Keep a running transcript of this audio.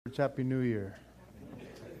Happy New Year.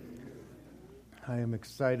 I am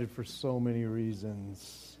excited for so many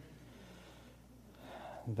reasons.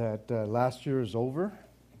 That last year is over.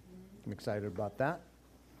 I'm excited about that.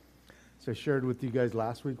 So I shared with you guys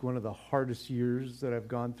last week one of the hardest years that I've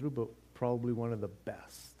gone through, but probably one of the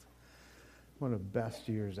best. One of the best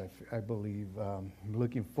years, I believe. I'm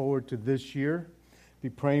looking forward to this year. Be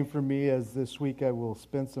praying for me as this week I will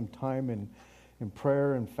spend some time in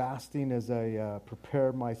prayer and fasting as I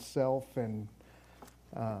prepare myself and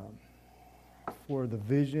for the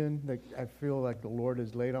vision that I feel like the Lord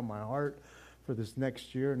has laid on my heart for this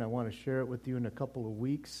next year, and I want to share it with you in a couple of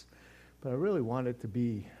weeks. But I really want it to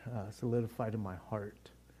be solidified in my heart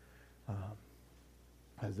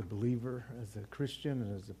as a believer, as a Christian,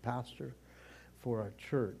 and as a pastor for our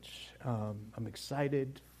church. I'm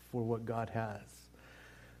excited for what God has.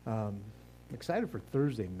 I'm excited for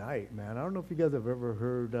Thursday night, man. I don't know if you guys have ever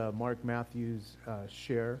heard Mark Matthews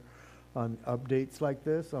share on updates like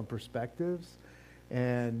this, on perspectives.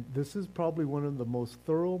 And this is probably one of the most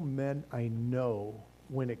thorough men I know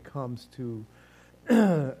when it comes to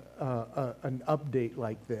an update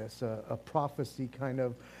like this, a prophecy kind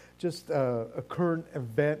of, just a current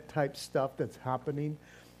event type stuff that's happening.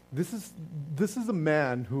 This is a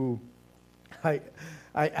man who I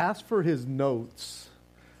asked for his notes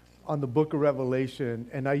on the book of Revelation,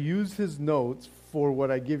 and I use his notes for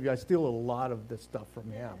what I give you. I steal a lot of this stuff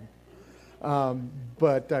from him.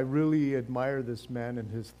 But I really admire this man and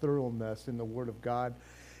his thoroughness in the Word of God.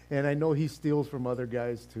 And I know he steals from other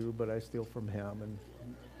guys too, but I steal from him. And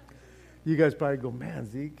you guys probably go, man,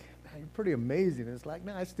 Zeke, man, you're pretty amazing. And it's like,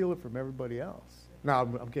 no, I steal it from everybody else. No,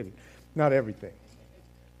 I'm kidding. Not everything.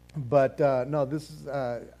 But no, this is,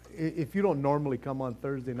 if you don't normally come on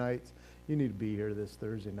Thursday nights, you need to be here this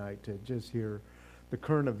Thursday night to just hear the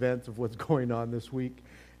current events of what's going on this week.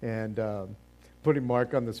 And putting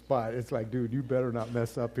Mark on the spot, it's like, dude, you better not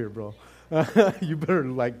mess up here, bro. You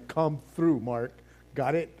better come through, Mark.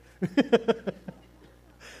 Got it?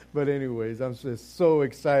 But anyways, I'm just so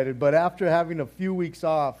excited. But after having a few weeks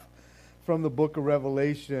off from the book of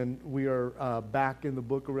Revelation, we are back in the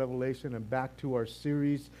book of Revelation and back to our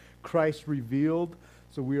series, Christ Revealed.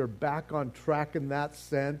 So we are back on track in that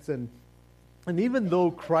sense. And even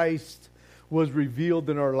though Christ was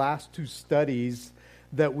revealed in our last two studies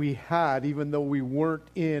that we had, even though we weren't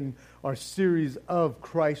in our series of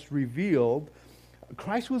Christ Revealed,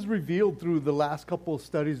 Christ was revealed through the last couple of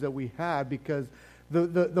studies that we had, because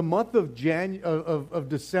the month of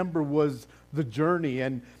December was the journey,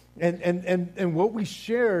 and what we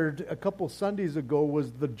shared a couple Sundays ago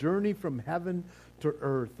was the journey from heaven to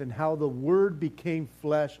earth, and how the Word became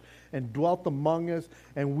flesh and dwelt among us,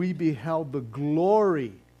 and we beheld the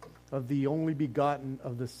glory of the only begotten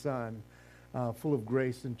of the Son, full of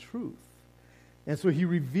grace and truth. And so he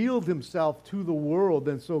revealed himself to the world,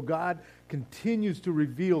 and so God continues to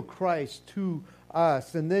reveal Christ to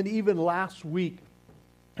us. And then even last week,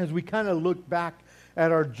 as we kind of look back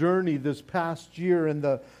at our journey this past year and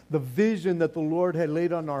the vision that the Lord had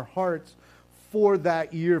laid on our hearts for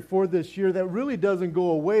that year, for this year, that really doesn't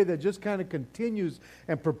go away, that just kind of continues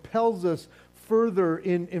and propels us further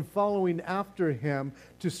in following after him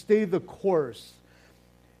to stay the course.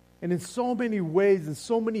 And in so many ways, in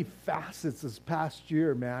so many facets this past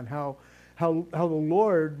year, man, how the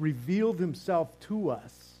Lord revealed himself to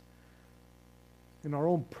us in our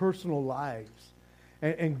own personal lives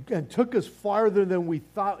and took us farther than we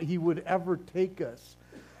thought he would ever take us.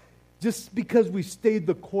 Just because we stayed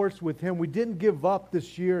the course with him. We didn't give up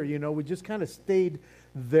this year, we just kind of stayed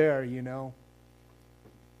there, And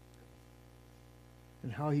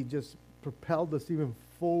how he just propelled us even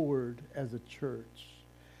forward as a church.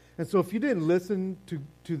 And so if you didn't listen to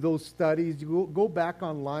those studies, you go back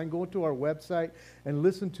online, go to our website and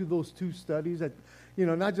listen to those two studies that,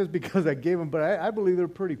 not just because I gave them, but I believe they're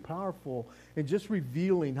pretty powerful in just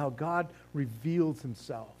revealing how God reveals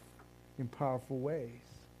himself in powerful ways.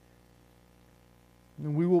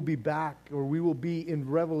 And we will be back, or we will be in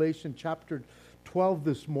Revelation chapter 12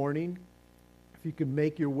 this morning, if you can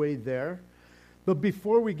make your way there. But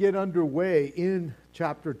before we get underway in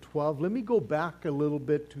chapter 12, let me go back a little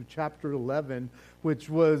bit to chapter 11, which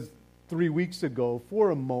was 3 weeks ago, for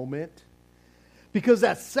a moment. Because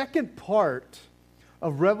that second part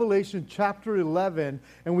of Revelation chapter 11,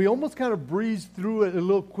 and we almost kind of breezed through it a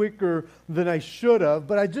little quicker than I should have,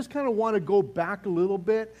 but I just kind of want to go back a little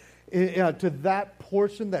bit to that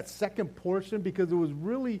portion, that second portion, because it was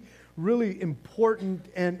really, really important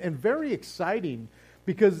and very exciting.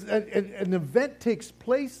 Because an event takes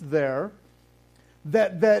place there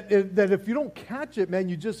that if you don't catch it, man,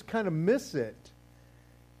 you just kind of miss it.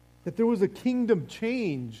 that there was a kingdom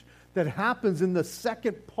change that happens in the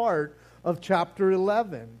second part of chapter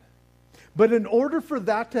 11. But in order for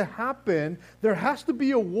that to happen, there has to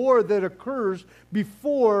be a war that occurs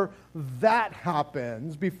before that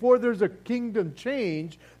happens. Before there's a kingdom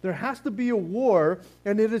change, there has to be a war,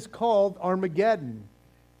 and it is called Armageddon.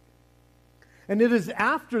 And it is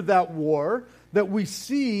after that war that we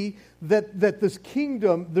see that this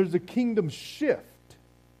kingdom, there's a kingdom shift.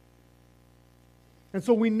 And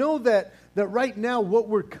so we know that right now what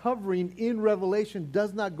we're covering in Revelation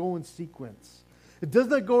does not go in sequence. It does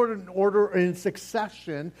not go in order or in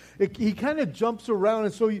succession. He kind of jumps around.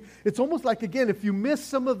 And so it's almost like, again, if you miss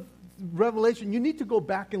some of Revelation, you need to go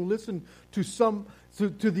back and listen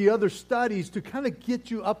to the other studies to kind of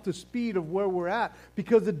get you up to speed of where we're at,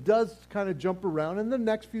 because it does kind of jump around. In the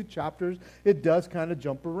next few chapters, it does kind of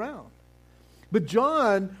jump around. But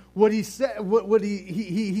John, what he said,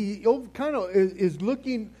 he kind of is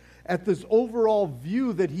looking at this overall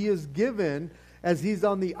view that he is given as he's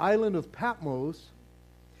on the island of Patmos,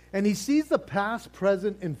 and he sees the past,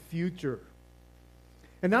 present, and future.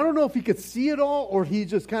 And I don't know if he could see it all or he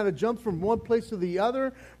just kind of jumps from one place to the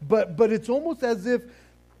other, but it's almost as if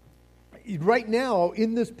right now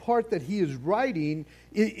in this part that he is writing,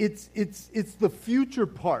 it's the future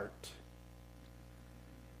part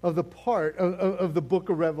of the book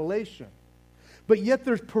of Revelation. But yet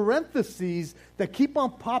there's parentheses that keep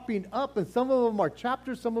on popping up, and some of them are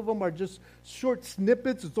chapters, some of them are just short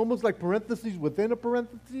snippets. It's almost like parentheses within a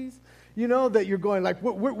parentheses, that you're going like,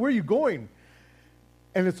 where are you going?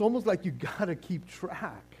 And it's almost like you got to keep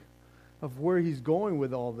track of where he's going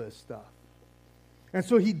with all this stuff. And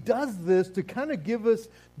so he does this to kind of give us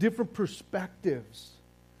different perspectives,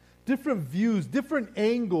 different views, different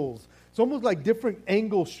angles. It's almost like different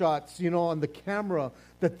angle shots, on the camera,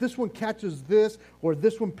 that this one catches this or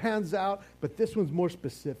this one pans out, but this one's more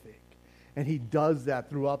specific. And he does that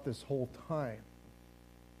throughout this whole time.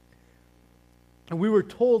 And we were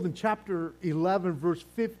told in chapter 11, verse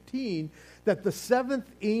 15, that the seventh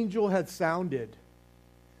angel had sounded,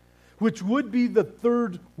 which would be the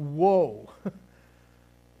third woe.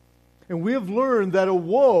 And we have learned that a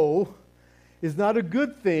woe is not a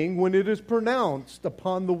good thing when it is pronounced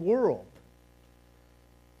upon the world.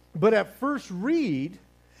 But at first read,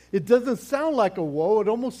 it doesn't sound like a woe. It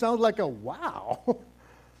almost sounds like a wow.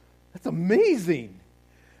 That's amazing.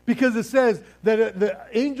 Because it says that the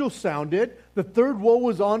angel sounded, the third woe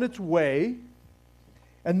was on its way,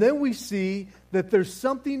 and then we see that there's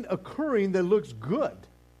something occurring that looks good.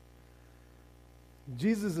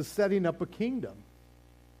 Jesus is setting up a kingdom.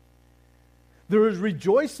 There is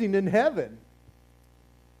rejoicing in heaven.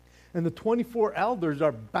 And the 24 elders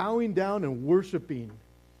are bowing down and worshiping.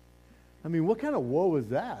 I mean, what kind of woe is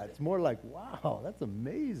that? It's more like, wow, that's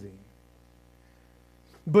amazing.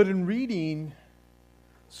 But in reading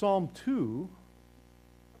Psalm 2,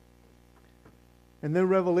 and then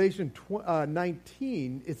Revelation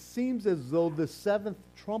 19, it seems as though the seventh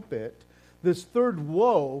trumpet, this third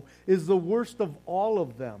woe, is the worst of all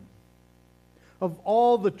of them. Of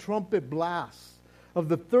all the trumpet blasts, of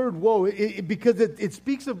the third woe, because it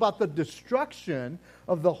speaks about the destruction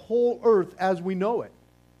of the whole earth as we know it.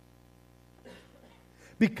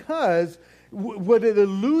 Because what it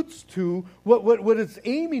alludes to, what it's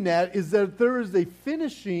aiming at, is that there is a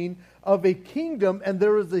finishing of a kingdom and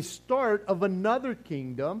there is a start of another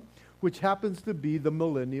kingdom, which happens to be the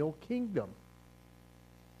millennial kingdom.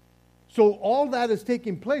 So all that is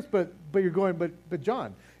taking place, but you're going, but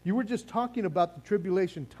John, you were just talking about the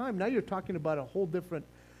tribulation time. Now you're talking about a whole different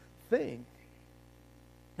thing.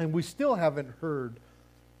 And we still haven't heard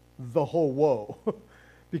the whole woe.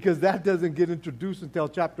 Because that doesn't get introduced until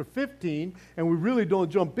chapter 15, and we really don't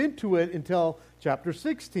jump into it until chapter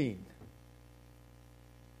 16.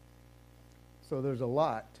 So there's a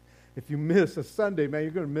lot. If you miss a Sunday, man,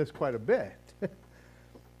 you're going to miss quite a bit.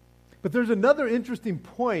 But there's another interesting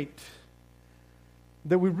point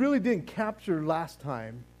that we really didn't capture last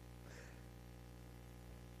time.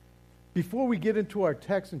 Before we get into our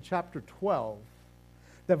text in chapter 12,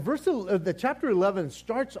 that chapter 11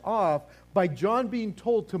 starts off by John being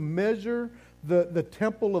told to measure the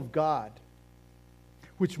temple of God,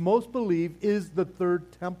 which most believe is the third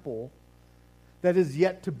temple that is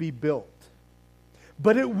yet to be built.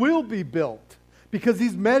 But it will be built because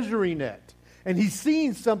he's measuring it. And he's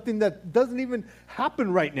seeing something that doesn't even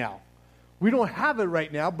happen right now. We don't have it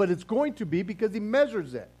right now, but it's going to be because he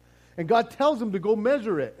measures it. And God tells him to go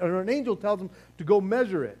measure it, or an angel tells him to go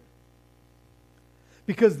measure it.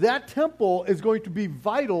 Because that temple is going to be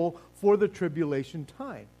vital for the tribulation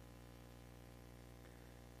time.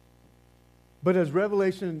 But as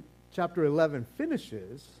Revelation chapter 11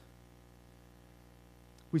 finishes,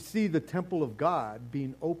 we see the temple of God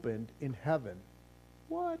being opened in heaven.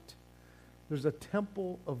 What? There's a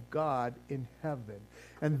temple of God in heaven.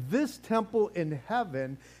 And this temple in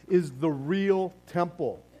heaven is the real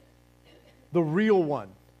temple. The real one.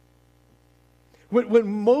 When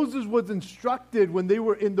Moses was instructed when they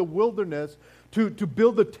were in the wilderness to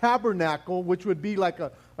build a tabernacle, which would be like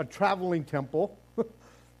a traveling temple,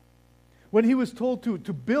 when he was told to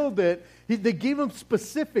build it, they gave him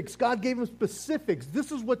specifics. God gave him specifics.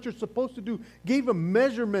 This is what you're supposed to do. Gave him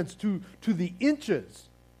measurements to the inches.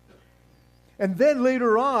 And then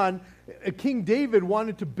later on, King David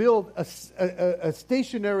wanted to build a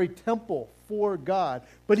stationary temple for God.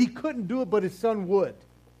 But he couldn't do it, but his son would.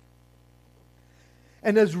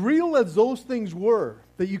 And as real as those things were,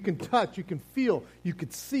 that you can touch, you can feel, you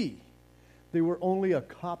could see, they were only a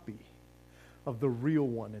copy of the real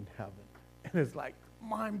one in heaven. And it's like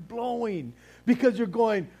mind-blowing. Because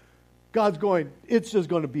God's going, it's just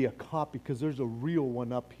going to be a copy because there's a real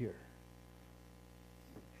one up here.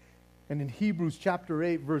 And in Hebrews chapter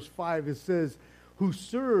 8, verse 5, it says, who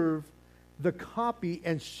serve the copy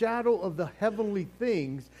and shadow of the heavenly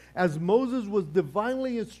things, as Moses was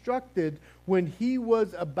divinely instructed when he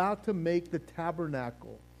was about to make the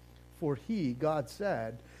tabernacle. For he, God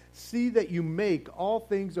said, see that you make all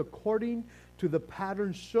things according to the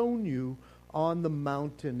pattern shown you on the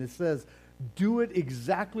mountain. It says, do it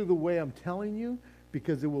exactly the way I'm telling you,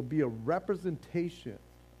 because it will be a representation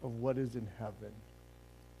of what is in heaven.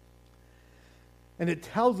 And it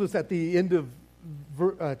tells us at the end of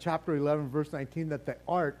chapter 11, verse 19, that the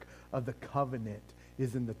Ark of the Covenant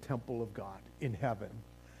is in the temple of God in heaven.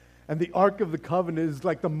 And the Ark of the Covenant is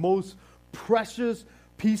like the most precious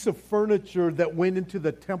piece of furniture that went into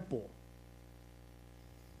the temple.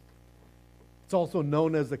 It's also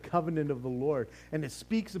known as the covenant of the Lord. And it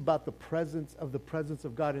speaks about the presence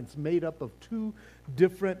of God. And it's made up of two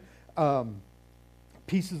different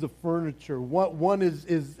pieces of furniture. One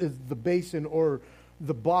is the basin or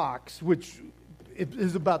the box, which it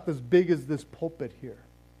is about as big as this pulpit here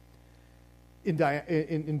in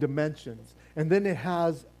dimensions. And then it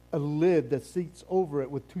has a lid that sits over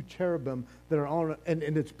it with two cherubim that are on it,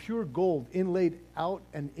 and it's pure gold, inlaid out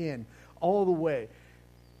and in, all the way.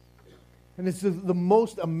 And it's the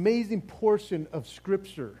most amazing portion of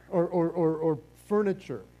Scripture or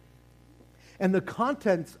furniture. And the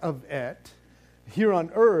contents of it here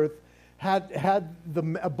on earth had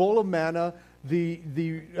a bowl of manna,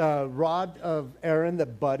 the rod of Aaron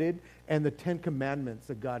that budded, and the 10 Commandments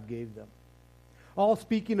that God gave them. All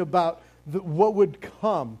speaking about what would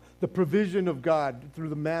come, the provision of God through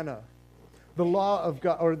the manna, the law of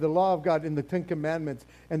God, or the law of God in the 10 Commandments,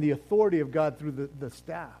 and the authority of God through the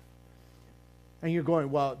staff. And you're going,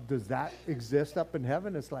 well, does that exist up in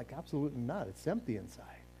heaven? It's like, absolutely not. It's empty inside.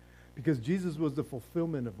 Because Jesus was the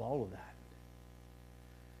fulfillment of all of that.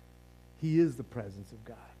 He is the presence of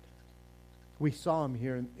God. We saw him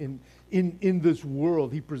here in this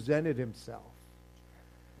world. He presented himself.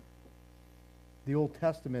 The Old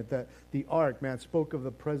Testament, that the ark, man, spoke of the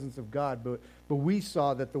presence of God, but we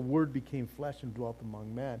saw that the Word became flesh and dwelt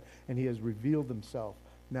among men, and he has revealed himself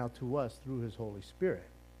now to us through his Holy Spirit.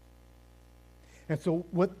 And so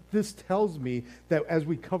what this tells me, that as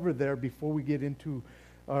we cover there before we get into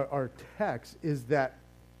our text, is that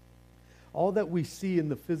all that we see in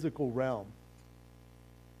the physical realm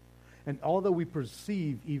and all that we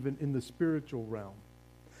perceive even in the spiritual realm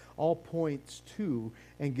all points to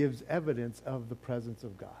and gives evidence of the presence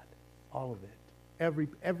of God. All of it.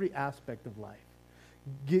 Every aspect of life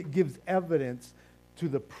gives evidence to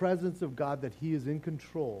the presence of God, that he is in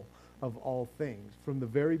control of all things, from the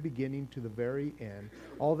very beginning to the very end.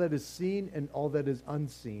 All that is seen and all that is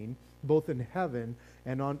unseen, both in heaven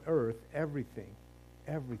and on earth, everything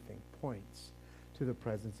points to the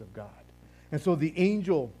presence of God. And so the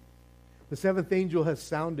seventh angel has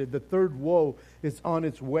sounded. The third woe is on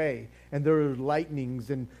its way. And there are lightnings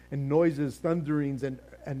and noises, thunderings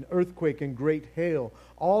and earthquake and great hail.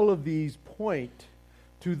 All of these point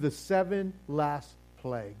to the 7 last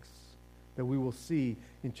plagues that we will see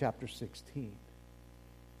in chapter 16.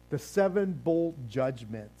 The 7 bold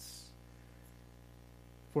judgments.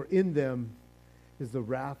 For in them is the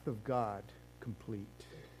wrath of God complete.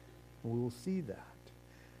 And we will see that.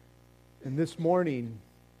 And this morning,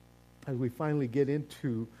 as we finally get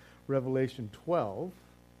into Revelation 12,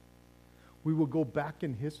 we will go back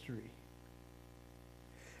in history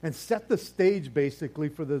and set the stage basically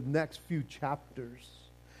for the next few chapters.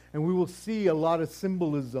 And we will see a lot of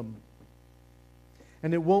symbolism.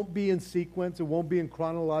 And it won't be in sequence. It won't be in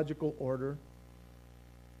chronological order.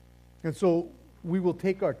 And so we will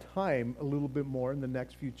take our time a little bit more in the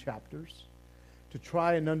next few chapters to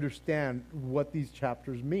try and understand what these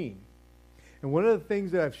chapters mean. And one of the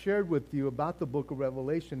things that I've shared with you about the book of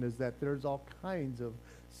Revelation is that there's all kinds of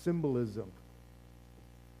symbolism.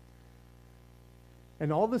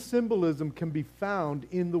 And all the symbolism can be found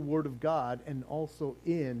in the Word of God and also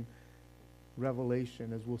in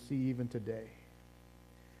Revelation, as we'll see even today.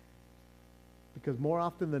 Because more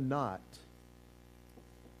often than not,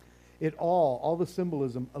 all the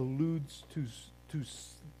symbolism alludes to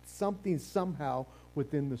something somehow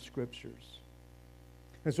within the Scriptures.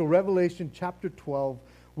 And so Revelation chapter 12,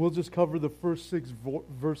 we'll just cover the first 6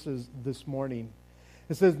 verses this morning.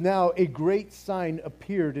 It says, "Now a great sign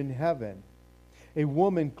appeared in heaven, a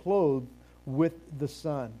woman clothed with the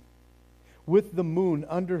sun, with the moon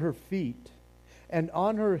under her feet, and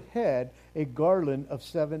on her head a garland of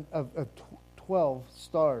 12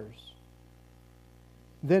 stars.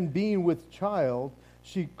 Then being with child,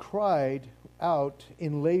 she cried out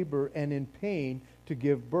in labor and in pain to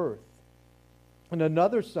give birth. And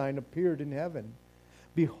another sign appeared in heaven.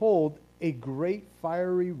 Behold, a great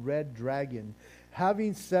fiery red dragon,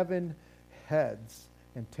 having 7 heads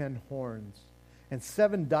and 10 horns, and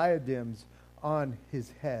 7 diadems on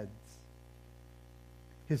his heads.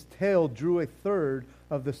 His tail drew a third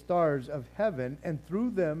of the stars of heaven and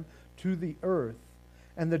threw them to the earth.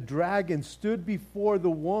 And the dragon stood before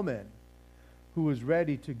the woman who was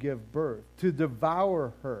ready to give birth, to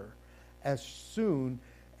devour her as soon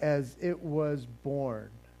as it was born.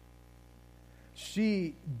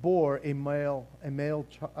 She bore a male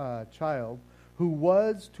child who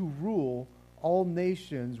was to rule all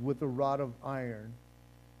nations with a rod of iron.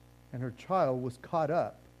 And her child was caught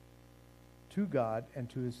up to God and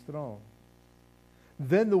to his throne.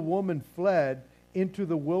 Then the woman fled into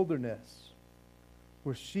the wilderness,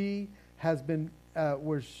 where she has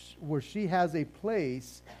where she has a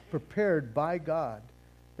place prepared by God,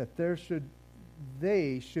 that they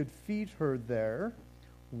should feed her there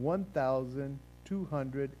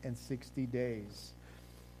 1,260 days.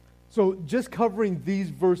 So just covering these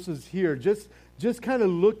verses here, just kind of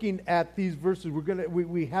looking at these verses,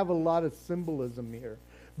 we have a lot of symbolism here.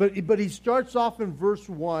 But he starts off in verse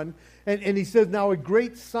 1, and he says, "Now a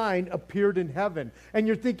great sign appeared in heaven." And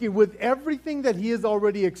you're thinking, with everything that he has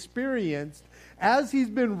already experienced, as he's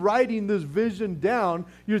been writing this vision down,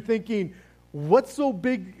 you're thinking, what's so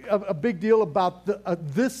big a big deal about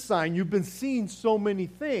this sign? You've been seeing so many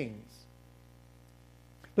things.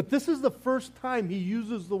 But this is the first time he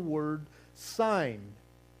uses the word sign.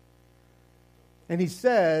 And he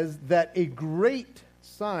says that a great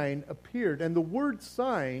sign appeared. And the word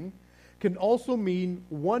sign can also mean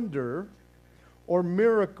wonder or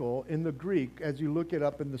miracle in the Greek, as you look it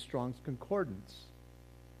up in the Strong's Concordance.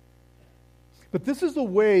 But this is the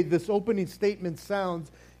way this opening statement sounds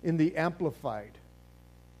in the Amplified.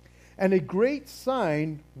 "And a great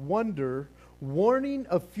sign, wonder, warning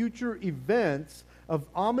of future events of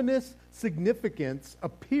ominous significance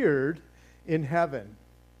appeared in heaven."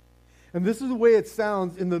 And this is the way it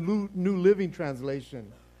sounds in the New Living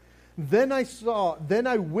Translation. Then I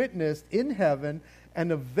witnessed in heaven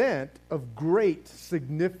an event of great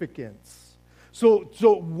significance."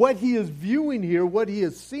 So what he is viewing here, what he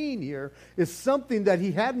is seeing here, is something that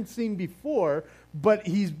he hadn't seen before, but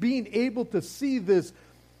he's being able to see this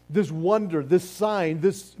wonder, this sign,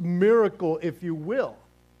 this miracle, if you will.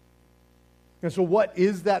 And so what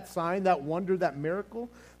is that sign, that wonder, that miracle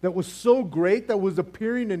that was so great, that was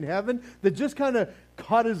appearing in heaven, that just kind of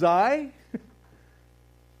caught his eye?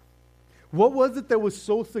 What was it that was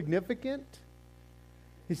so significant?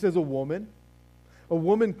 He says a woman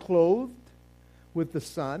clothed with the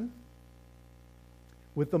sun,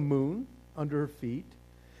 with the moon under her feet,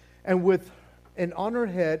 and on her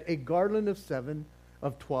head a garland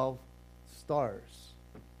of 12 stars.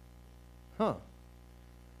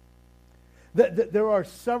 There are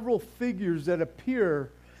several figures that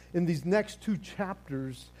appear in these next 2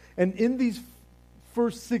 chapters, and in these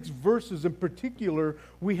first 6 verses in particular,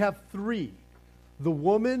 we have 3. The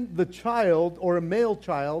woman, the child, or a male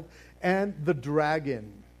child, and the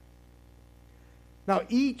dragon. Now,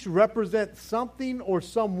 each represents something or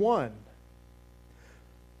someone.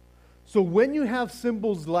 So when you have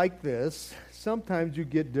symbols like this, sometimes you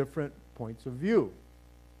get different points of view.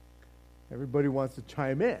 Everybody wants to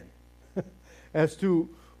chime in as to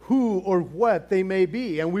who or what they may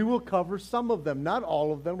be. And we will cover some of them, not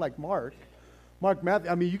all of them, like Mark Matthew.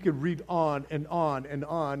 I mean, you could read on and on and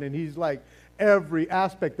on, and he's like, every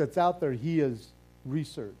aspect that's out there he has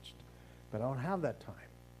researched. But I don't have that time.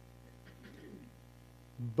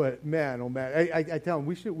 But man, oh man, I tell him,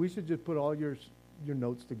 we should just put all your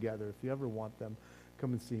notes together. If you ever want them,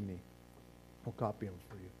 come and see me. I'll copy them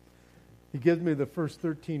for you. He gives me the first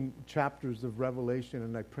 13 chapters of Revelation,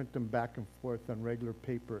 and I print them back and forth on regular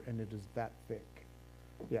paper, and it is that thick.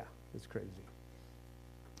 Yeah, it's crazy.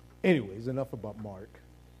 Anyways, enough about Mark.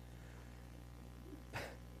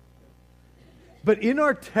 But in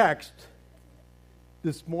our text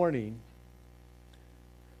this morning,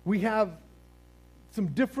 we have some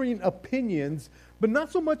differing opinions, but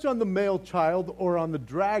not so much on the male child or on the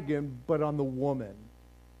dragon, but on the woman.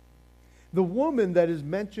 The woman that is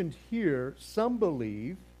mentioned here, some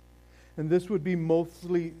believe, and this would be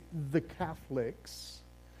mostly the Catholics,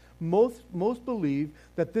 most believe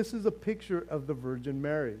that this is a picture of the Virgin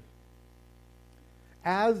Mary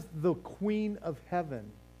as the Queen of Heaven.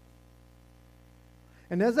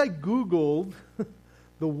 And as I Googled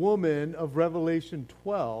the woman of Revelation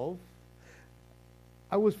 12,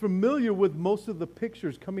 I was familiar with most of the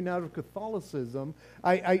pictures coming out of Catholicism.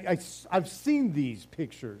 I've seen these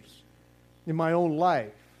pictures in my own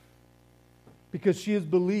life because she is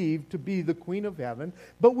believed to be the Queen of Heaven,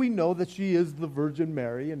 but we know that she is the Virgin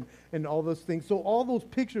Mary and all those things. So all those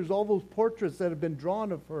pictures, all those portraits that have been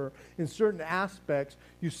drawn of her in certain aspects,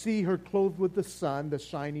 you see her clothed with the sun that's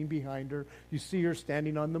shining behind her, you see her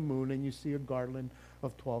standing on the moon, and you see a garland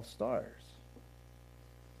of 12 stars.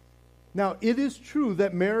 Now, it is true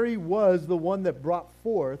that Mary was the one that brought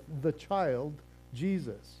forth the child,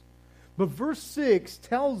 Jesus. But verse 6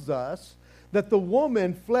 tells us that the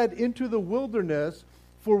woman fled into the wilderness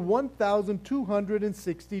for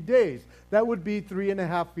 1,260 days. That would be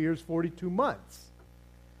 3.5 years, 42 months.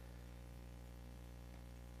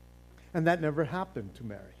 And that never happened to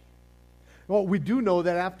Mary. Well, we do know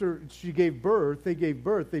that after she gave birth, they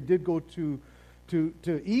did go to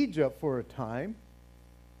Egypt for a time.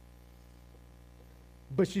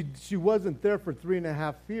 But she wasn't there for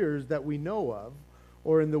 3.5 years that we know of,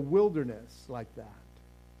 or in the wilderness like that.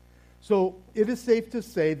 So it is safe to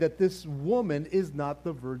say that this woman is not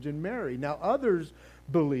the Virgin Mary. Now others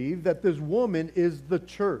believe that this woman is the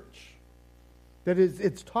church. That is,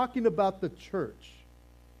 it's talking about the church.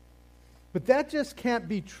 But that just can't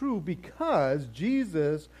be true because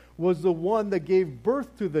Jesus was the one that gave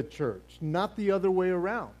birth to the church, not the other way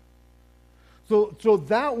around. So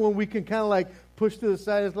that one we can kind of like push to the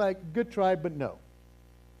side. It's like, good try, but no.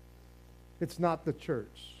 It's not the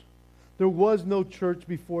church. There was no church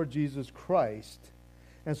before Jesus Christ,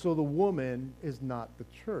 and so the woman is not the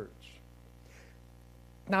church.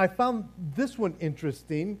 Now, I found this one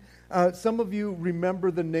interesting. Some of you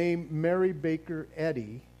remember the name Mary Baker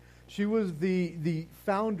Eddy. She was the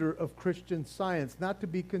founder of Christian Science, not to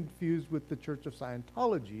be confused with the Church of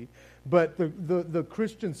Scientology, but the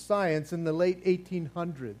Christian Science in the late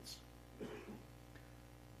 1800s.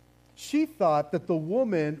 She thought that the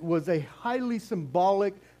woman was a highly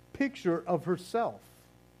symbolic picture of herself,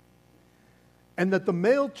 and that the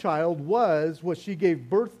male child was what she gave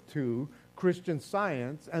birth to, Christian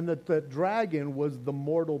Science, and that the dragon was the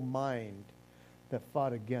mortal mind that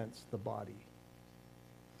fought against the body.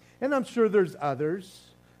 And I'm sure there's others,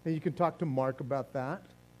 and you can talk to Mark about that.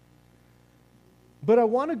 But I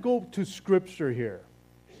want to go to Scripture here.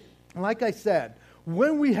 Like I said,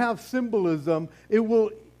 when we have symbolism, it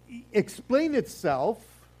will explain itself,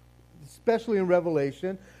 especially in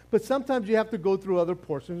Revelation, but sometimes you have to go through other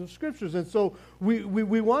portions of Scriptures. And so we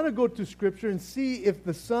want to go to Scripture and see if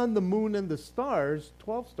the sun, the moon, and the stars,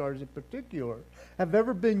 12 stars in particular, have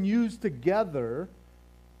ever been used together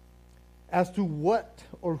as to what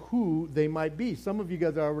or who they might be. Some of you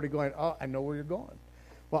guys are already going, oh, I know where you're going.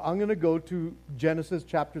 Well, I'm going to go to Genesis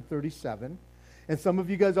chapter 37. And some of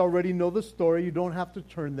you guys already know the story. You don't have to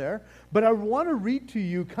turn there. But I want to read to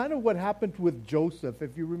you kind of what happened with Joseph.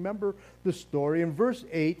 If you remember the story, in verse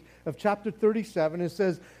 8 of chapter 37, it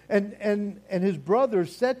says, And his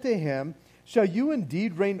brothers said to him, Shall you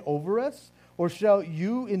indeed reign over us? Or shall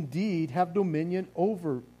you indeed have dominion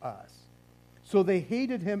over us? So they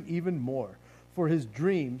hated him even more for his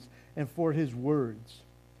dreams and for his words.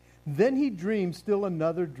 Then he dreamed still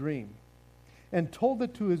another dream and told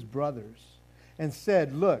it to his brothers and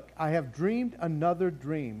said, Look, I have dreamed another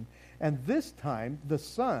dream, and this time the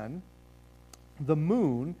sun, the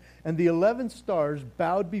moon, and the 11 stars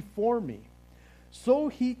bowed before me. So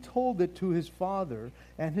he told it to his father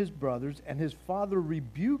and his brothers, and his father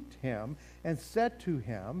rebuked him and said to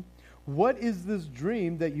him, What is this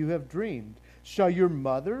dream that you have dreamed? Shall your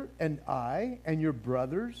mother and I and your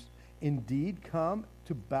brothers indeed come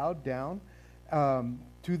to bow down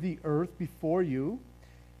to the earth before you?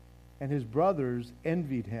 And his brothers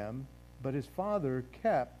envied him, but his father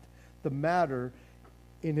kept the matter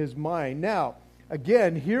in his mind. Now,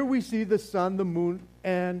 again, here we see the sun, the moon,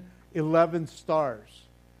 and 11 stars.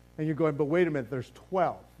 And you're going, but wait a minute, there's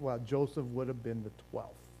 12. Well, Joseph would have been the 12th.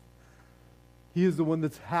 He is the one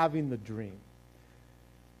that's having the dream.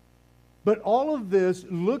 But all of this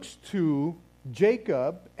looks to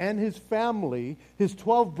Jacob and his family, his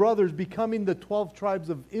 12 brothers becoming the 12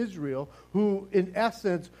 tribes of Israel, who in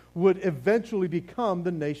essence would eventually become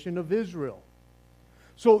the nation of Israel.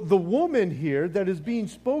 So the woman here that is being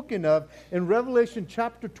spoken of in Revelation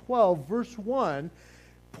chapter 12, verse 1,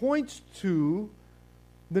 points to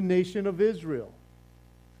the nation of Israel.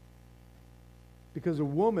 Because a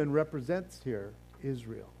woman represents here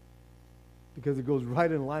Israel. Because it goes right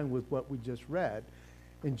in line with what we just read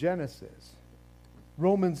in Genesis.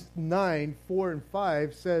 Romans 9, 4 and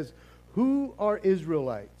 5 says, "Who are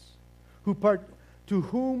Israelites? To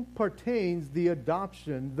whom pertains the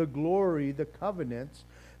adoption, the glory, the covenants,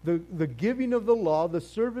 the giving of the law, the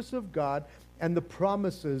service of God, and the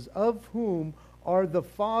promises, of whom are the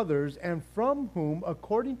fathers, and from whom,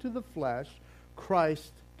 according to the flesh,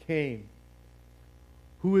 Christ came,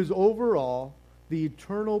 who is over all, the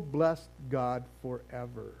eternal blessed God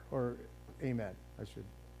forever." Or, amen.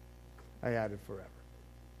 I added forever.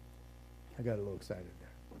 I got a little excited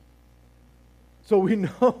there. So we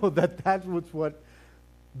know that that's what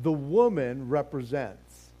the woman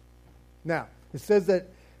represents. Now, it says that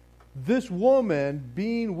this woman,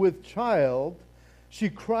 being with child, she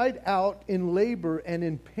cried out in labor and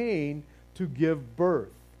in pain to give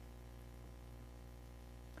birth.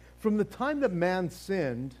 From the time that man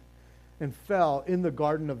sinned and fell in the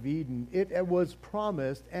Garden of Eden, it was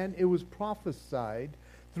promised and it was prophesied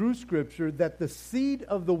through Scripture that the seed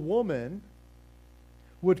of the woman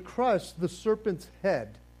would crush the serpent's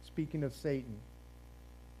head, speaking of Satan.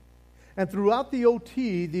 And throughout the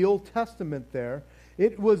OT, the Old Testament there,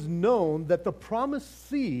 it was known that the promised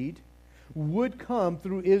seed would come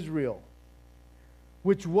through Israel,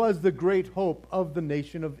 which was the great hope of the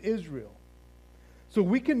nation of Israel. So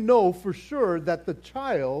we can know for sure that the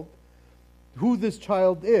child, who this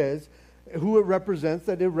child is, who it represents,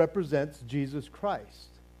 that it represents Jesus Christ.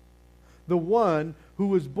 The one who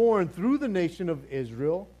was born through the nation of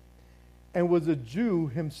Israel and was a Jew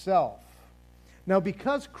himself. Now,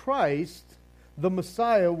 because Christ, the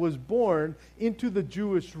Messiah, was born into the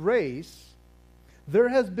Jewish race, there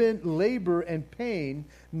has been labor and pain,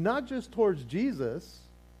 not just towards Jesus,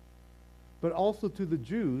 but also to the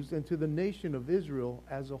Jews and to the nation of Israel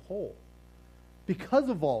as a whole. Because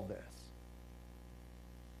of all this,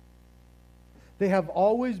 they have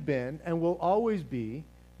always been and will always be,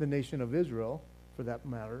 the nation of Israel, for that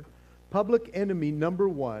matter, public enemy number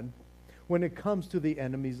one when it comes to the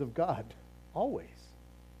enemies of God. Always.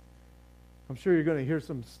 I'm sure you're going to hear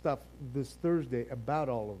some stuff this Thursday about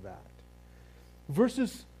all of that.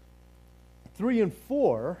 Verses 3 and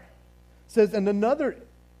 4 says, "And another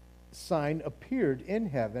sign appeared in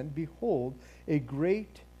heaven. Behold, a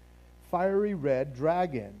great fiery red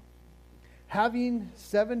dragon, having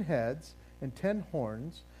 7 heads and 10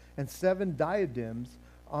 horns, and 7 diadems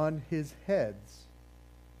on his heads.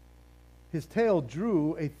 His tail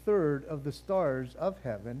drew a third of the stars of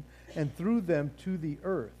heaven and threw them to the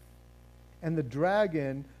earth. And the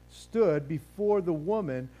dragon stood before the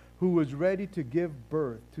woman who was ready to give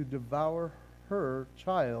birth, to devour her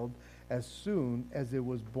child as soon as it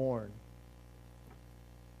was born."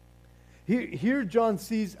 Here John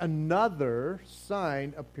sees another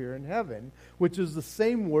sign appear in heaven, which is the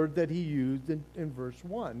same word that he used in verse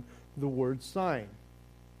 1, the word sign.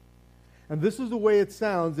 And this is the way it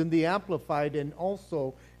sounds in the Amplified and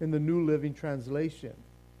also in the New Living Translation.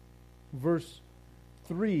 Verse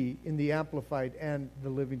 3 in the Amplified and the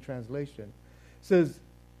Living Translation says,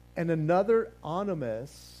 "And another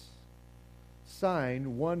ominous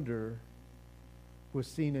sign, wonder, was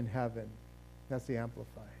seen in heaven." That's the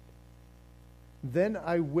Amplified. "Then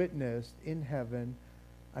I witnessed in heaven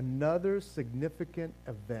another significant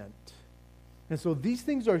event." And so these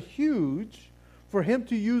things are huge for him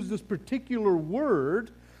to use this particular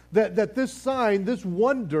word, that this sign, this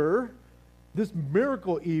wonder, this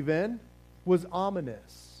miracle even, was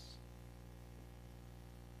ominous.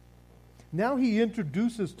 Now he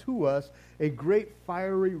introduces to us a great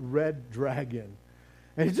fiery red dragon.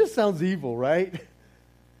 And it just sounds evil, right?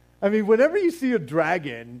 I mean, whenever you see a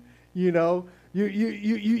dragon, you know,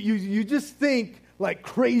 you just think like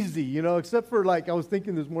crazy, you know, except for like, I was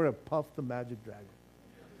thinking this morning of Puff the Magic Dragon.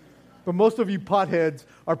 But most of you potheads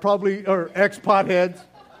are probably, or ex-potheads,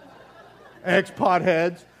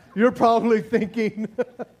 you're probably thinking,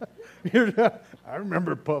 I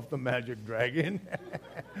remember Puff the Magic Dragon.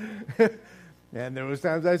 And there was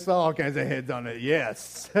times I saw all kinds of heads on it,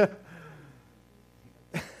 yes.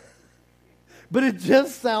 But it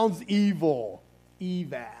just sounds evil.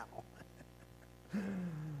 Eval.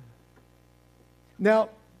 Now,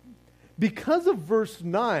 because of verse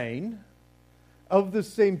 9 of the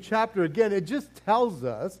same chapter, again, it just tells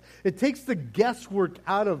us, it takes the guesswork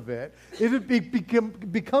out of it. It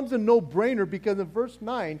becomes a no-brainer because in verse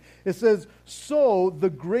 9 it says, "So the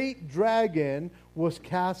great dragon was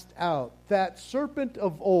cast out, that serpent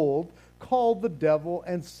of old, called the devil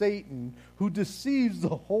and Satan, who deceives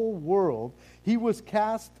the whole world. He was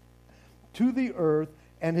cast to the earth,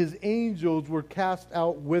 and his angels were cast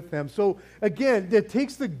out with him." So again, it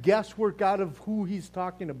takes the guesswork out of who he's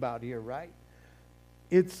talking about here, right?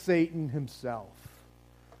 It's Satan himself,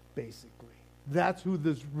 basically. That's who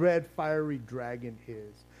this red fiery dragon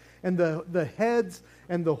is. And the heads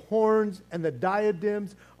and the horns and the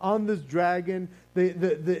diadems on this dragon,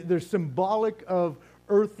 they're symbolic of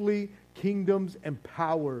earthly kingdoms and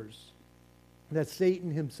powers that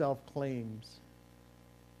Satan himself claims.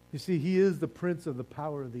 You see, he is the prince of the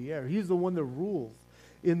power of the air. He's the one that rules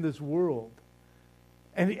in this world.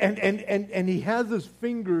 And he has his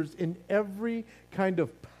fingers in every kind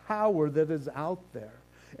of power that is out there.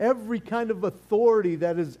 Every kind of authority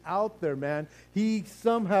that is out there, man. He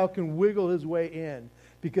somehow can wiggle his way in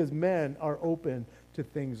because men are open to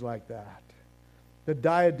things like that. The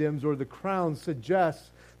diadems or the crowns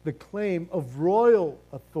suggest the claim of royal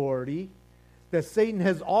authority that Satan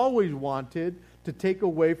has always wanted to take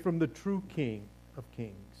away from the true King of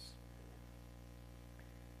Kings.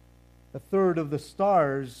 A third of the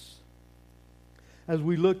stars, as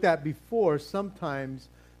we looked at before, sometimes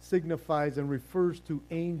signifies and refers to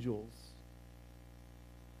angels.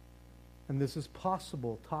 And this is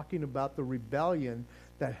possible, talking about the rebellion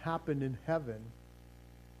that happened in heaven.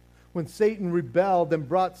 When Satan rebelled and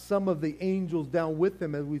brought some of the angels down with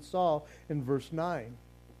him, as we saw in verse 9.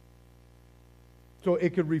 So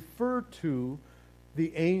it could refer to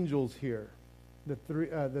the angels here, the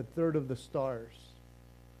third of the stars.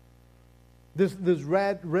 This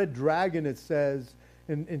red dragon, it says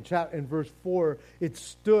in verse 4, it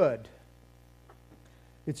stood.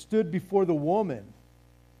 It stood before the woman,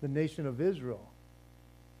 the nation of Israel,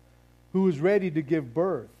 who was ready to give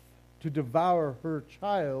birth, to devour her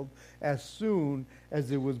child as soon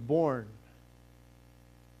as it was born.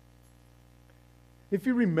 If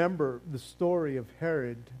you remember the story of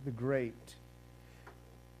Herod the Great,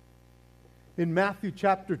 in Matthew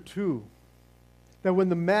chapter 2, that when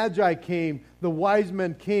the Magi came, the wise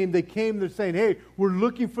men came, they're saying, "Hey, we're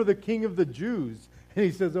looking for the King of the Jews." And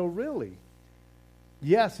he says, "Oh, really?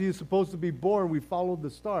 Yes, he is supposed to be born. We followed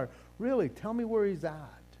the star. Really? Tell me where he's at.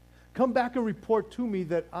 Come back and report to me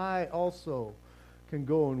that I also can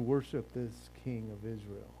go and worship this King of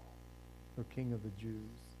Israel, or King of the Jews."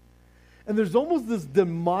 And there's almost this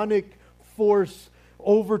demonic force,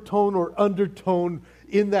 overtone or undertone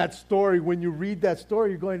in that story. When you read that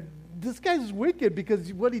story, you're going, this guy's wicked,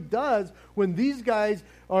 because what he does when these guys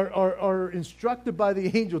are instructed by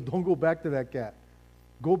the angel, don't go back to that cat.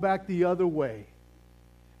 Go back the other way.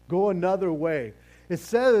 Go another way. It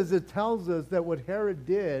tells us that what Herod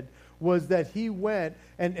did was that he went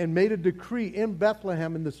and made a decree in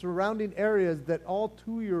Bethlehem and the surrounding areas that all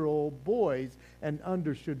 2-year-old boys and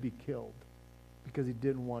under should be killed because he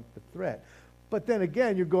didn't want the threat. But then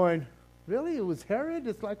again, you're going, really? It was Herod?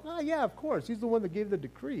 It's like, well, yeah, of course. He's the one that gave the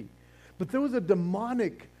decree. But there was a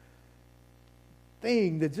demonic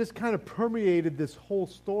thing that just kind of permeated this whole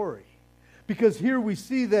story. Because here we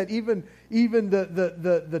see that even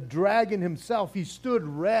the dragon himself, he stood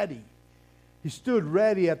ready. He stood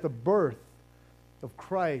ready at the birth of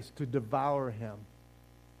Christ to devour him,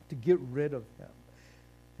 to get rid of him.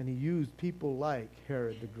 And he used people like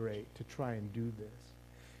Herod the Great to try and do this.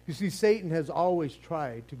 You see, Satan has always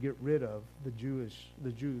tried to get rid of the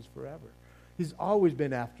Jews forever. He's always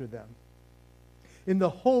been after them, in the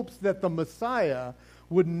hopes that the Messiah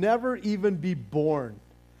would never even be born.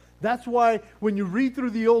 That's why when you read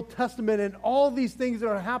through the Old Testament and all these things that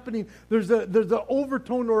are happening, there's an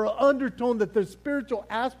overtone or an undertone, that there's spiritual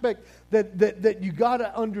aspect that you got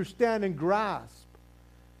to understand and grasp.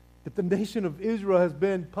 That the nation of Israel has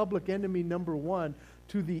been public enemy number one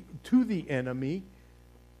to the enemy,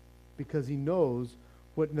 because he knows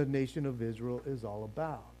what the nation of Israel is all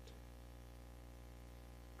about.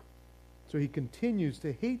 So he continues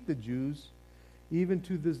to hate the Jews even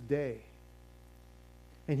to this day.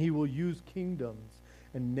 And he will use kingdoms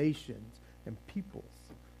and nations and peoples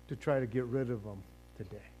to try to get rid of them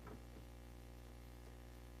today.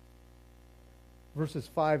 Verses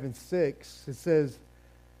 5 and 6, it says,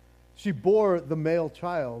 "She bore the male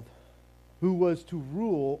child, who was to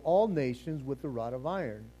rule all nations with a rod of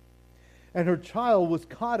iron. And her child was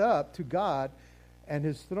caught up to God and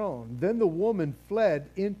his throne. Then the woman fled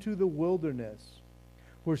into the wilderness,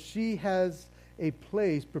 where she has a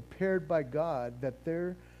place prepared by God that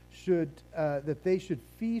they should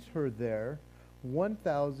feed her there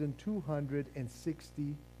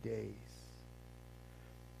 1,260 days.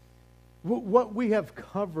 What we have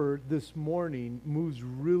covered this morning moves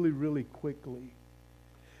really, really quickly.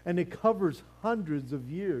 And it covers hundreds of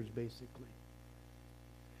years, basically.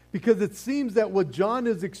 Because it seems that what John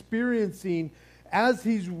is experiencing as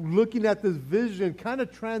he's looking at this vision kind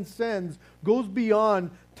of transcends, goes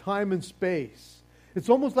beyond time and space. It's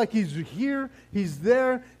almost like he's here, he's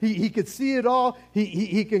there, he can see it all,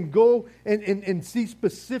 he can go and see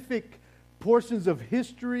specific portions of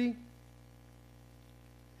history.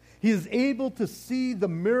 He is able to see the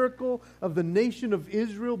miracle of the nation of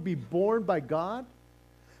Israel be born by God,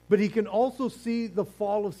 but he can also see the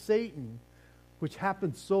fall of Satan, which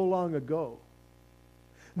happened so long ago.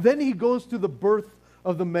 Then he goes to the birth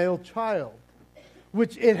of the male child,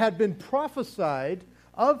 which it had been prophesied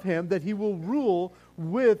of him that he will rule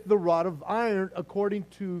with the rod of iron, according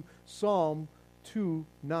to Psalm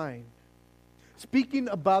 2:9. Speaking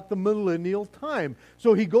about the millennial time.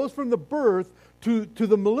 So he goes from the birth to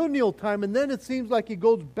the millennial time, and then it seems like he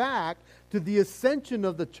goes back to the ascension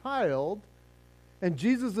of the child, and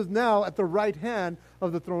Jesus is now at the right hand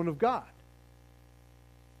of the throne of God.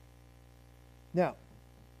 Now,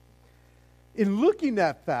 in looking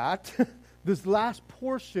at that, this last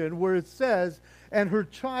portion where it says, and her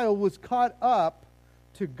child was caught up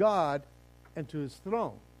to God and to his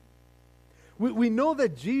throne. We know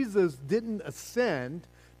that Jesus didn't ascend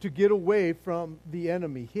to get away from the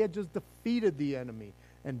enemy. He had just defeated the enemy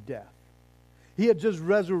and death. He had just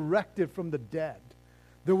resurrected from the dead.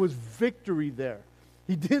 There was victory there.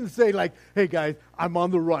 He didn't say like, hey guys, I'm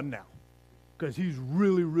on the run now because he's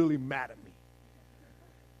really, really mad at me.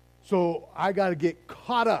 So I got to get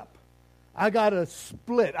caught up. I got to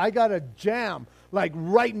split. I got to jam. Like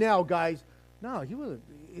right now, guys. No, he wasn't.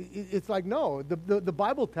 It's like, no. The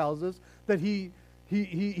Bible tells us that he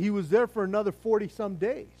was there for another 40-some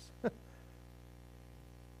days.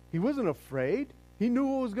 He wasn't afraid. He knew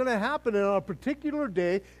what was going to happen. And on a particular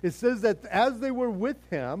day, it says that as they were with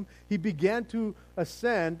him, he began to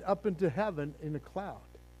ascend up into heaven in a cloud.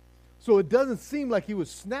 So it doesn't seem like he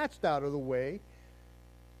was snatched out of the way.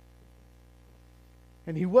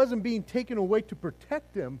 And he wasn't being taken away to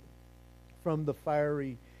protect him from the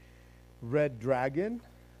fiery red dragon.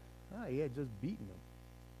 He had just beaten him.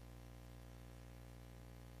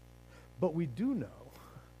 But we do know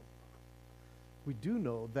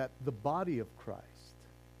that the body of Christ,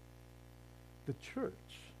 the church,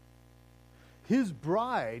 his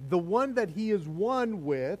bride, the one that he is one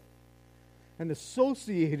with and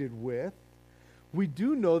associated with, we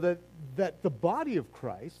do know that the body of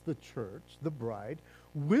Christ, the church, the bride,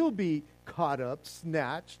 will be caught up,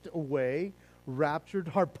 snatched away, raptured,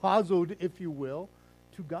 harpazoed, if you will,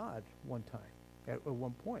 to God one time, at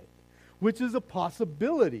one point. Which is a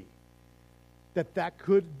possibility that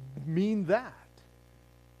could mean that.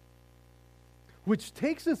 Which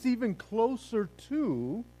takes us even closer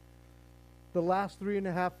to the last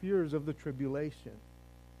 3.5 years of the tribulation.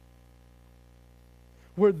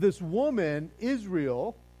 Where this woman,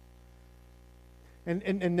 Israel,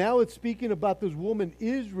 and now it's speaking about this woman,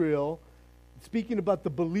 Israel, speaking about the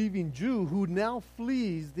believing Jew who now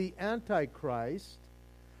flees the Antichrist,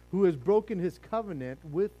 who has broken his covenant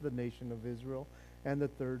with the nation of Israel and the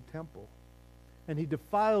third temple. And he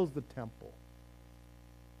defiles the temple.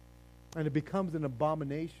 And it becomes an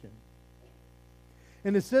abomination.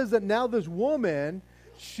 And it says that now this woman,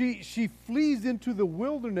 she flees into the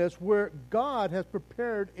wilderness where God has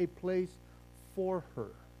prepared a place for her.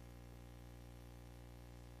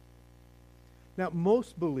 Now,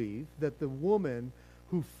 most believe that the woman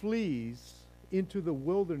who flees into the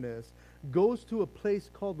wilderness goes to a place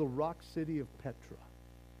called the rock city of Petra.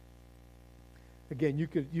 Again,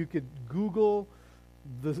 you could Google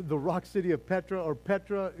the rock city of Petra, or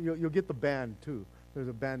Petra. You'll get the band too. There's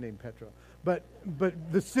a band named Petra. But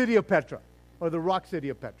the city of Petra, or the rock city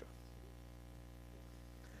of Petra,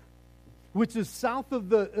 which is south of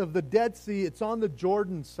the Dead Sea. It's on the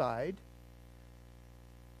Jordan side.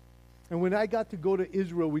 And when I got to go to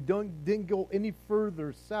Israel, we didn't go any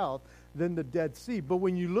further south than the Dead Sea. But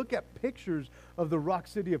when you look at pictures of the rock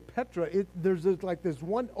city of Petra, there's this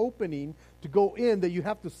one opening to go in that you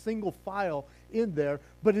have to single file in there.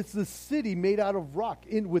 But it's the city made out of rock,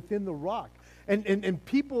 within the rock. And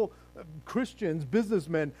people, Christians,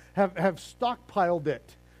 businessmen, have stockpiled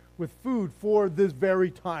it with food for this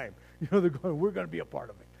very time. They're going, we're going to be a part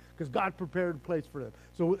of it, because God prepared a place for them.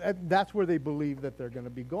 So that's where they believe that they're going to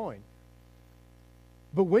be going.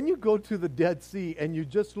 But when you go to the Dead Sea and you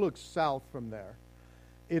just look south from there,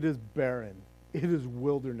 it is barren. It is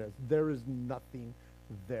wilderness. There is nothing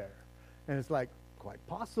there. And it's like, quite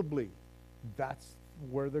possibly, that's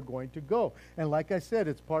where they're going to go. And like I said,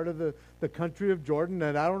 it's part of the country of Jordan,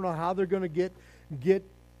 and I don't know how they're going to get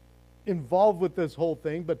involved with this whole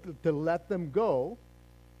thing, but to let them go.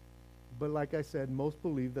 But like I said, most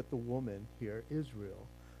believe that the woman here, Israel,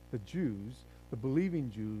 the Jews, the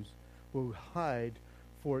believing Jews, will hide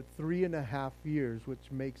for 3.5 years,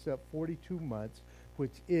 which makes up 42 months,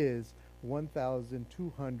 which is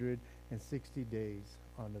 1,260 days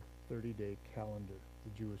on a 30-day calendar,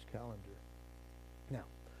 the Jewish calendar. Now,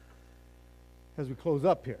 as we close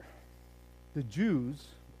up here, the Jews,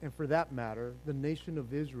 and for that matter, the nation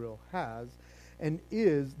of Israel has and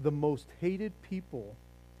is the most hated people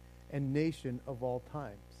and nation of all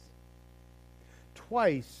times.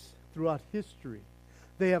 Twice throughout history,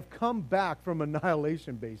 they have come back from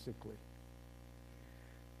annihilation, basically.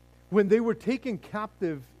 When they were taken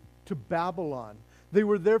captive to Babylon, they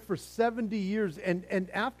were there for 70 years, and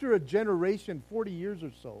after a generation, 40 years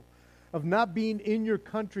or so, of not being in your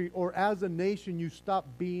country or as a nation, you stop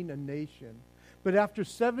being a nation. But after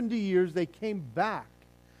 70 years, they came back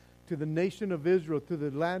to the nation of Israel, to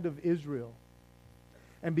the land of Israel,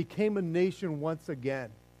 and became a nation once again.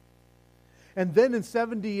 And then in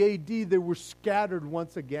 70 A.D., they were scattered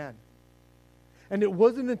once again. And it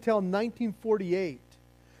wasn't until 1948,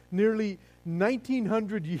 nearly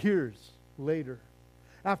 1900 years later,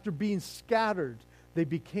 after being scattered, they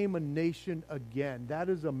became a nation again. That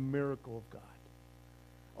is a miracle of God.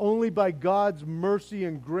 Only by God's mercy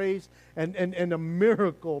and grace and a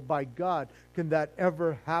miracle by God can that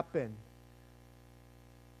ever happen.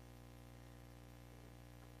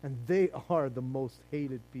 And they are the most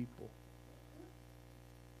hated people,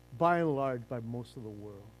 by and large, by most of the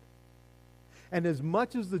world. And as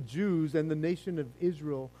much as the Jews and the nation of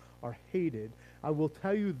Israel are hated, I will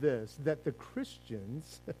tell you this, that the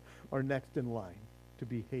Christians are next in line to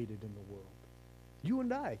be hated in the world. You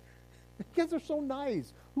and I. You guys are so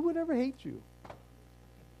nice. Who would ever hate you?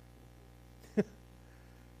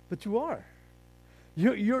 But you are.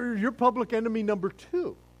 You're public enemy number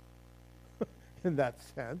 2, in that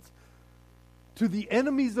sense, to the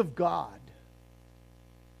enemies of God.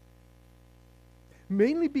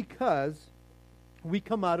 Mainly because we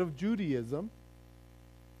come out of Judaism,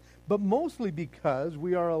 but mostly because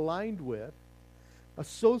we are aligned with,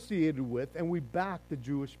 associated with, and we back the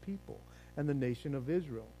Jewish people and the nation of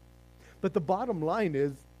Israel. But the bottom line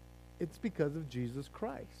is, it's because of Jesus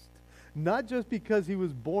Christ. Not just because he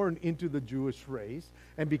was born into the Jewish race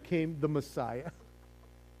and became the Messiah,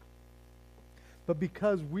 but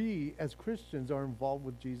because we as Christians are involved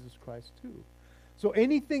with Jesus Christ too. So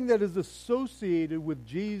anything that is associated with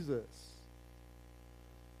Jesus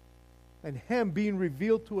and him being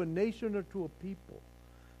revealed to a nation or to a people,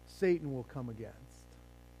 Satan will come against.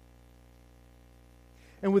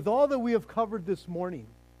 And with all that we have covered this morning,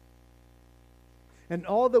 and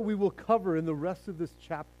all that we will cover in the rest of this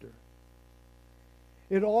chapter,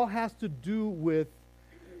 it all has to do with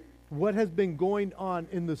what has been going on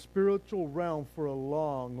in the spiritual realm for a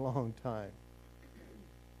long, long time.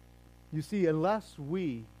 You see, unless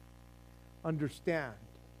we understand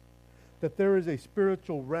that there is a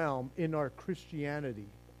spiritual realm in our Christianity,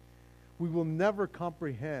 we will never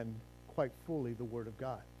comprehend quite fully the Word of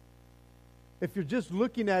God. If you're just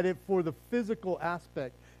looking at it for the physical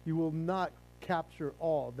aspect, you will not capture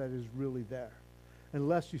all that is really there,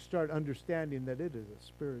 unless you start understanding that it is a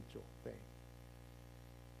spiritual thing.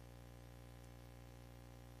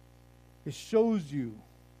 It shows you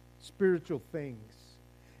spiritual things.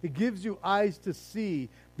 It gives you eyes to see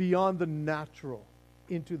beyond the natural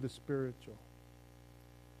into the spiritual.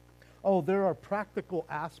 Oh, there are practical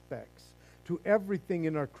aspects to everything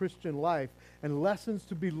in our Christian life and lessons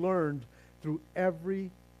to be learned through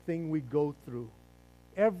everything we go through,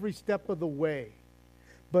 every step of the way.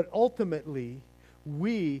 But ultimately,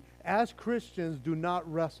 we as Christians do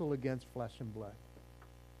not wrestle against flesh and blood.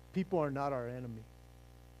 People are not our enemy.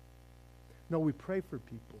 No, we pray for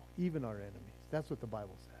people, even our enemies. That's what the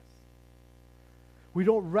Bible says. We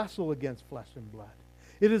don't wrestle against flesh and blood.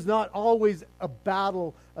 It is not always a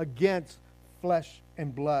battle against flesh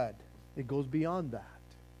and blood. It goes beyond that,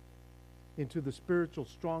 into the spiritual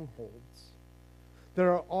strongholds that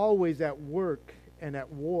are always at work and at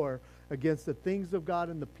war against the things of God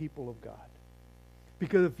and the people of God.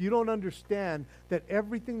 Because if you don't understand that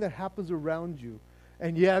everything that happens around you,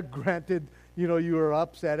 and yeah, granted, you are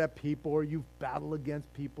upset at people or you battle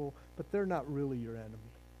against people, but they're not really your enemy.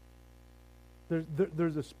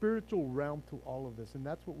 There's a spiritual realm to all of this, and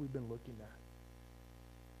that's what we've been looking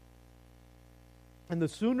at. And the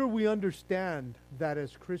sooner we understand that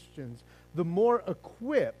as Christians, the more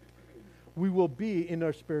equipped we will be in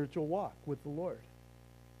our spiritual walk with the Lord.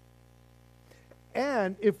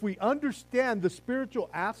 And if we understand the spiritual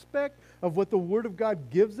aspect of what the Word of God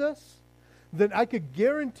gives us, then I could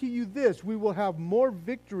guarantee you this: we will have more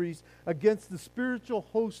victories against the spiritual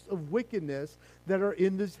hosts of wickedness that are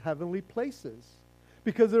in these heavenly places.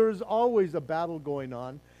 Because there is always a battle going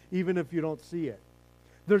on, even if you don't see it.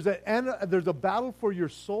 There's a battle for your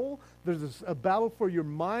soul, there's a battle for your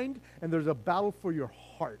mind, and there's a battle for your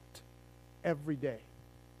heart every day.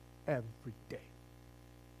 Every day.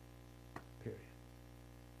 Period.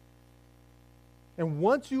 And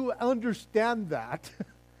once you understand that,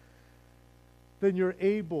 then you're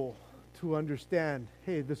able to understand,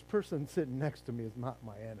 hey, this person sitting next to me is not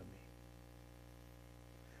my enemy.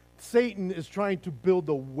 Satan is trying to build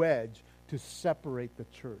a wedge to separate the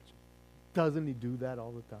church. Doesn't he do that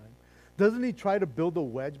all the time? Doesn't he try to build a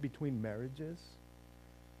wedge between marriages?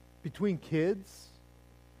 Between kids?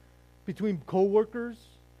 Between co-workers?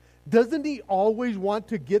 Doesn't he always want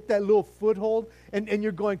to get that little foothold? And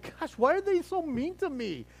you're going, gosh, why are they so mean to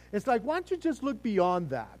me? It's like, why don't you just look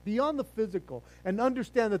beyond that, beyond the physical, and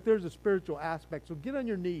understand that there's a spiritual aspect. So get on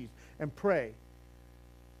your knees and pray.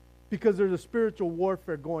 Because there's a spiritual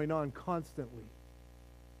warfare going on constantly.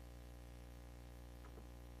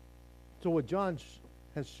 So what John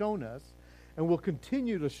has shown us, and will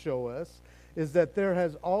continue to show us, is that there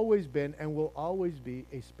has always been and will always be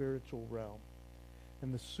a spiritual realm.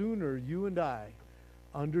 And the sooner you and I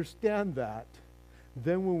understand that,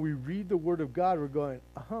 then when we read the Word of God, we're going,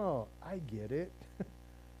 oh, I get it.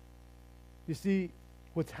 You see,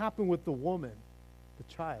 what's happened with the woman,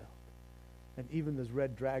 the child, and even this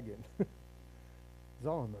red dragon is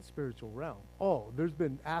all in the spiritual realm. Oh, there's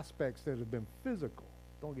been aspects that have been physical.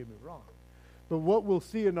 Don't get me wrong. But what we'll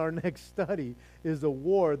see in our next study is a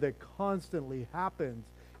war that constantly happens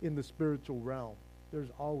in the spiritual realm. There's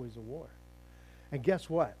always a war. And guess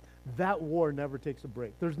what? That war never takes a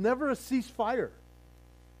break. There's never a ceasefire.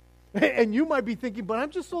 And you might be thinking, but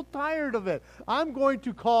I'm just so tired of it. I'm going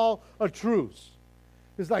to call a truce.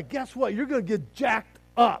 It's like, guess what? You're going to get jacked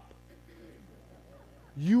up.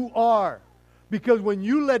 You are. Because when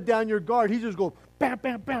you let down your guard, he just goes, bam,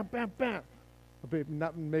 bam, bam, bam, bam.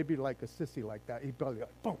 Not maybe like a sissy like that. He'd probably go,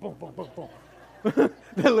 boom, boom, boom, boom, boom.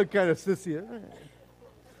 They look kind of sissy.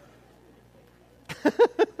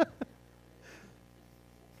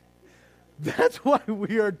 That's why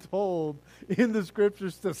we are told in the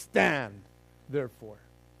Scriptures to stand, therefore.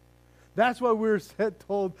 That's why we're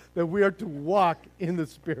told that we are to walk in the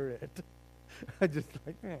Spirit. I just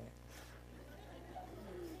like,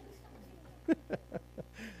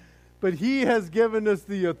 But he has given us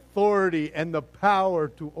the authority and the power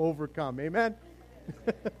to overcome. Amen?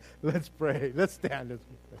 Let's pray. Let's stand as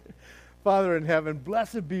we pray. Father in heaven,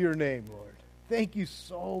 blessed be your name, Lord. Thank you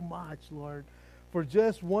so much, Lord, for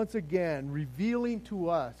just once again revealing to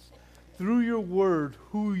us through your word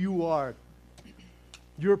who you are,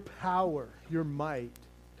 your power, your might.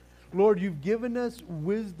 Lord, you've given us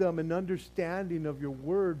wisdom and understanding of your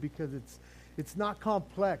word because it's not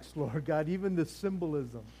complex, Lord God, even the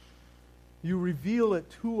symbolism. You reveal it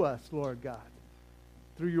to us, Lord God,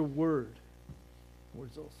 through your word. We're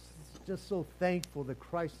just so thankful that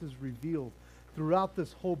Christ is revealed throughout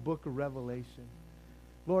this whole book of Revelation.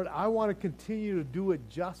 Lord, I want to continue to do it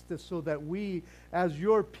justice so that we, as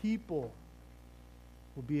your people,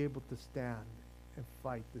 will be able to stand and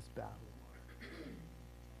fight this battle, Lord.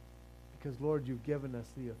 Because, Lord, you've given us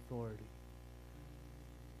the authority.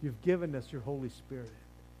 You've given us your Holy Spirit.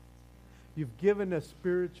 You've given us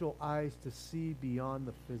spiritual eyes to see beyond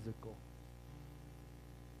the physical.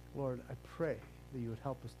 Lord, I pray that you would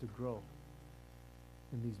help us to grow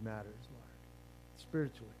in these matters, Lord.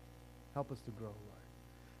 Spiritually, help us to grow, Lord.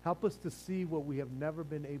 Help us to see what we have never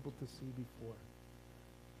been able to see before.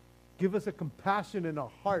 Give us a compassion and a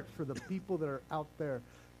heart for the people that are out there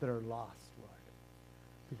that are lost, Lord.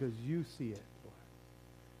 Because you see it, Lord.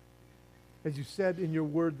 As you said in your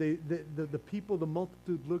word, the people, the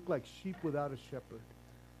multitude look like sheep without a shepherd.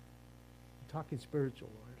 I'm talking spiritual,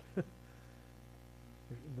 Lord.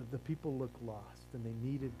 the people look lost and they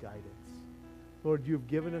needed guidance. Lord, you've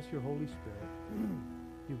given us your Holy Spirit.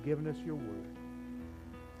 You've given us your word.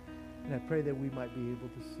 And I pray that we might be able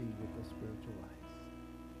to see with the spiritual eyes.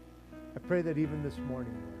 I pray that even this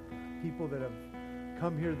morning, Lord, people that have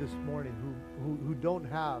come here this morning who don't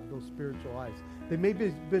have those spiritual eyes, they may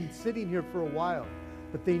have been sitting here for a while,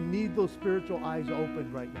 but they need those spiritual eyes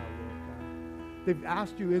opened right now, Lord God. They've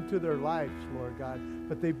asked you into their lives, Lord God,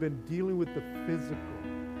 but they've been dealing with the physical.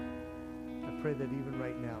 I pray that even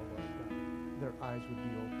right now, Lord God, their eyes would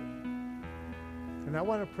be open. And I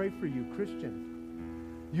want to pray for you, Christian.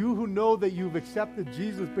 You who know that you've accepted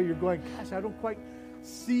Jesus, but you're going, gosh, I don't quite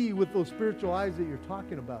see with those spiritual eyes that you're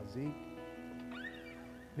talking about, Zeke.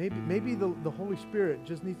 Maybe the Holy Spirit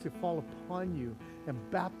just needs to fall upon you and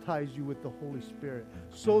baptize you with the Holy Spirit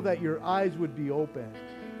so that your eyes would be open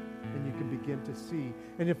and you can begin to see.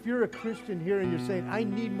 And if you're a Christian here and you're saying, I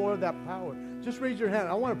need more of that power, just raise your hand.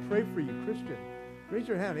 I want to pray for you, Christian. Raise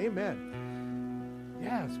your hand. Amen.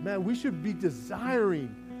 Yes, man, we should be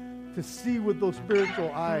desiring to see with those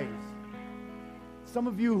spiritual eyes. Some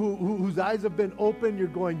of you whose eyes have been opened, you're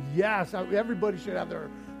going, yes, everybody should have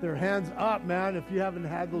their hands up, man, if you haven't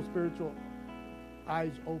had those spiritual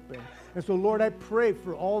eyes open. And so, Lord, I pray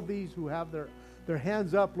for all these who have their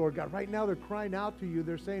hands up, Lord God. Right now they're crying out to you.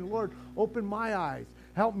 They're saying, Lord, open my eyes.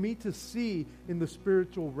 Help me to see in the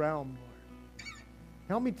spiritual realm, Lord.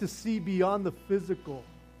 Help me to see beyond the physical.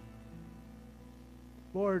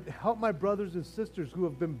 Lord, help my brothers and sisters who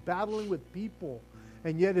have been battling with people,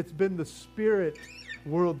 and yet it's been the spirit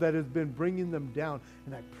world that has been bringing them down.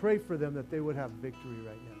 And I pray for them that they would have victory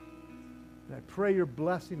right now. And I pray your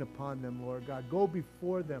blessing upon them, Lord God. Go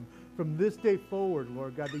before them from this day forward,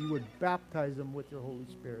 Lord God, that you would baptize them with your Holy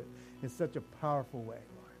Spirit in such a powerful way,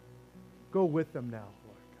 Lord. Go with them now,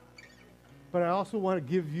 Lord God. But I also want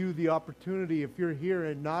to give you the opportunity, if you're here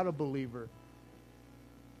and not a believer,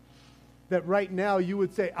 that right now you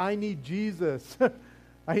would say, I need Jesus.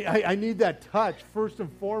 I need that touch first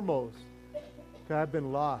and foremost. I've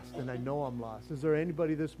been lost, and I know I'm lost. Is there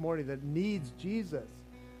anybody this morning that needs Jesus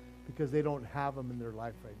because they don't have him in their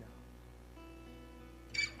life right now?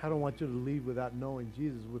 I don't want you to leave without knowing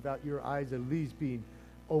Jesus, without your eyes at least being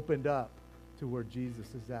opened up to where Jesus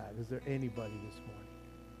is at. Is there anybody this morning?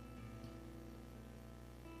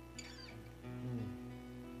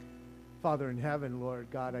 Father in heaven, Lord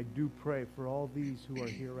God, I do pray for all these who are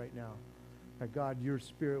here right now, that God, your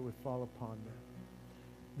Spirit would fall upon them.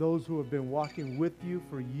 Those who have been walking with you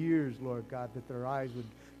for years, Lord God, that their eyes would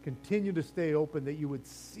continue to stay open, that you would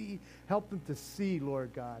see, help them to see,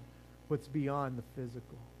 Lord God, what's beyond the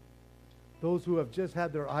physical. Those who have just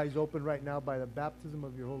had their eyes open right now by the baptism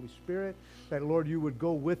of your Holy Spirit, that, Lord, you would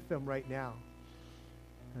go with them right now,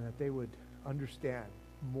 and that they would understand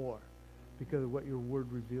more because of what your word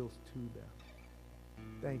reveals to them.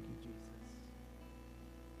 Thank you, Jesus.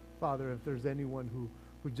 Father, if there's anyone who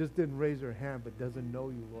just didn't raise their hand but doesn't know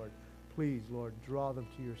you, Lord, please, Lord, draw them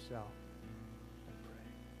to yourself. I pray.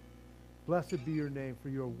 Blessed be your name, for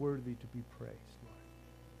you are worthy to be praised, Lord.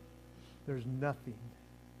 There's nothing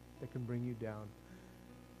that can bring you down,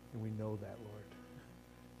 and we know that, Lord.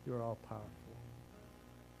 You're all powerful.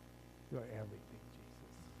 You are everything,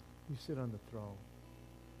 Jesus. You sit on the throne.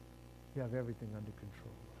 You have everything under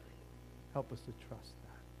control, Lord. Help us to trust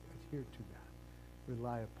that, adhere to that,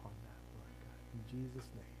 rely upon that. In Jesus'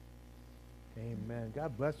 name. Amen.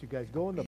 God bless you guys. Go in the